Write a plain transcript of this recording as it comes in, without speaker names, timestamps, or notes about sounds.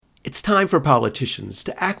It's time for politicians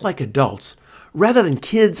to act like adults rather than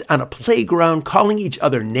kids on a playground calling each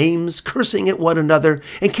other names, cursing at one another,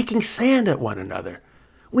 and kicking sand at one another.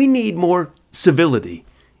 We need more civility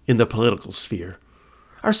in the political sphere.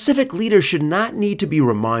 Our civic leaders should not need to be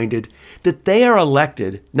reminded that they are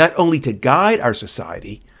elected not only to guide our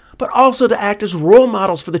society, but also to act as role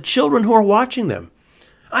models for the children who are watching them.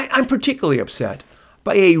 I'm particularly upset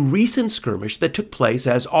by a recent skirmish that took place,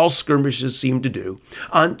 as all skirmishes seem to do,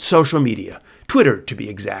 on social media, Twitter to be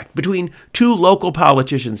exact, between two local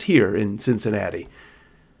politicians here in Cincinnati.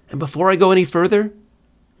 And before I go any further,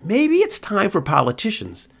 maybe it's time for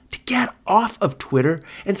politicians to get off of Twitter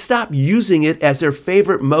and stop using it as their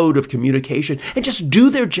favorite mode of communication and just do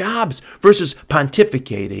their jobs versus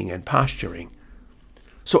pontificating and posturing.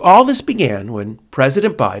 So all this began when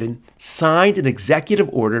President Biden signed an executive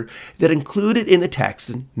order that included in the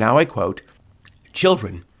text, and now I quote,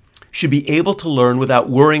 "Children should be able to learn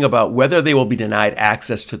without worrying about whether they will be denied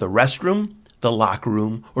access to the restroom, the locker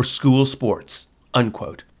room, or school sports,"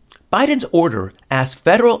 unquote. Biden's order asked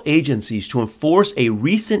federal agencies to enforce a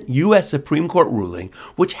recent U.S. Supreme Court ruling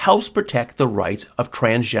which helps protect the rights of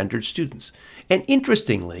transgendered students. And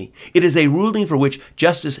interestingly, it is a ruling for which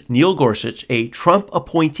Justice Neil Gorsuch, a Trump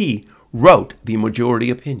appointee, wrote the majority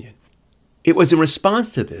opinion. It was in response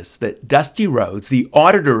to this that Dusty Rhodes, the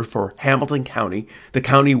auditor for Hamilton County, the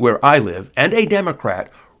county where I live, and a Democrat,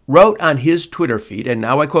 wrote on his Twitter feed, and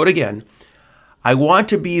now I quote again, "I want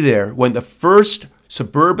to be there when the first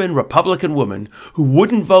suburban Republican woman who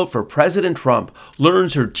wouldn't vote for President Trump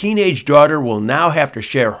learns her teenage daughter will now have to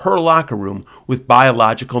share her locker room with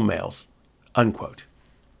biological males," unquote.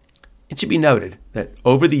 It should be noted that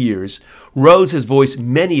over the years, Rhodes has voiced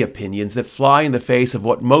many opinions that fly in the face of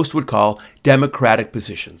what most would call Democratic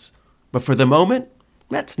positions. But for the moment,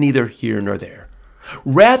 that's neither here nor there.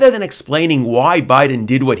 Rather than explaining why Biden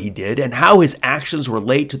did what he did and how his actions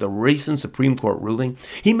relate to the recent Supreme Court ruling,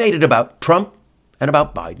 he made it about Trump and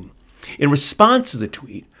about Biden. In response to the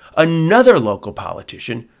tweet, another local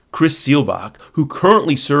politician, Chris Seelbach, who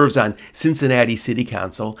currently serves on Cincinnati City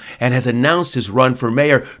Council and has announced his run for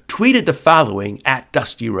mayor, tweeted the following at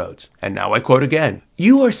Dusty Rhodes. And now I quote again,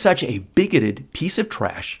 "You are such a bigoted piece of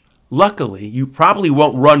trash. Luckily, you probably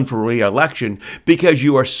won't run for re-election because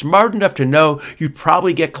you are smart enough to know you'd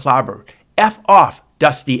probably get clobbered. F off,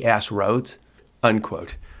 dusty-ass Rhodes,"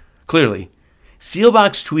 unquote. Clearly,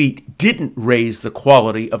 Seelbach's tweet didn't raise the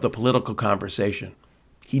quality of the political conversation.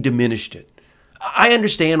 He diminished it. I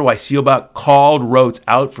understand why Seelbach called Rhodes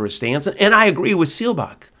out for his stance, and I agree with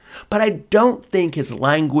Seelbach. But I don't think his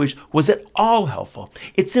language was at all helpful.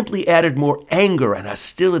 It simply added more anger and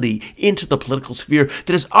hostility into the political sphere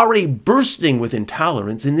that is already bursting with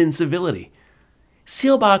intolerance and incivility.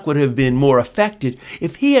 Seelbach would have been more affected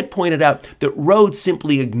if he had pointed out that Rhodes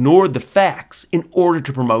simply ignored the facts in order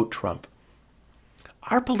to promote Trump.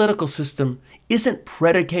 Our political system isn't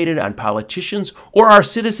predicated on politicians or our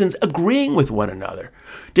citizens agreeing with one another.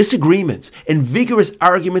 Disagreements and vigorous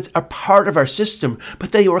arguments are part of our system,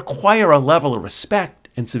 but they require a level of respect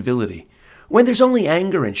and civility. When there's only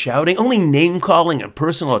anger and shouting, only name-calling and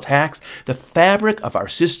personal attacks, the fabric of our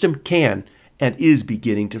system can and is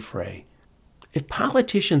beginning to fray. If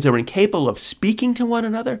politicians are incapable of speaking to one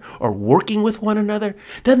another or working with one another,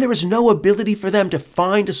 then there is no ability for them to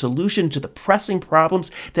find a solution to the pressing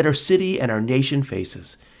problems that our city and our nation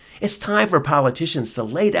faces. It's time for politicians to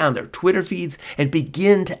lay down their Twitter feeds and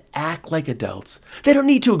begin to act like adults. They don't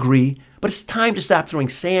need to agree, but it's time to stop throwing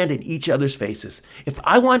sand in each other's faces. If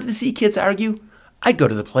I wanted to see kids argue, I'd go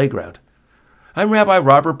to the playground. I'm Rabbi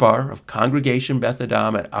Robert Barr of Congregation Beth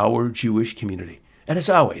Adam at Our Jewish Community. And as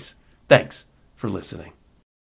always, thanks for listening.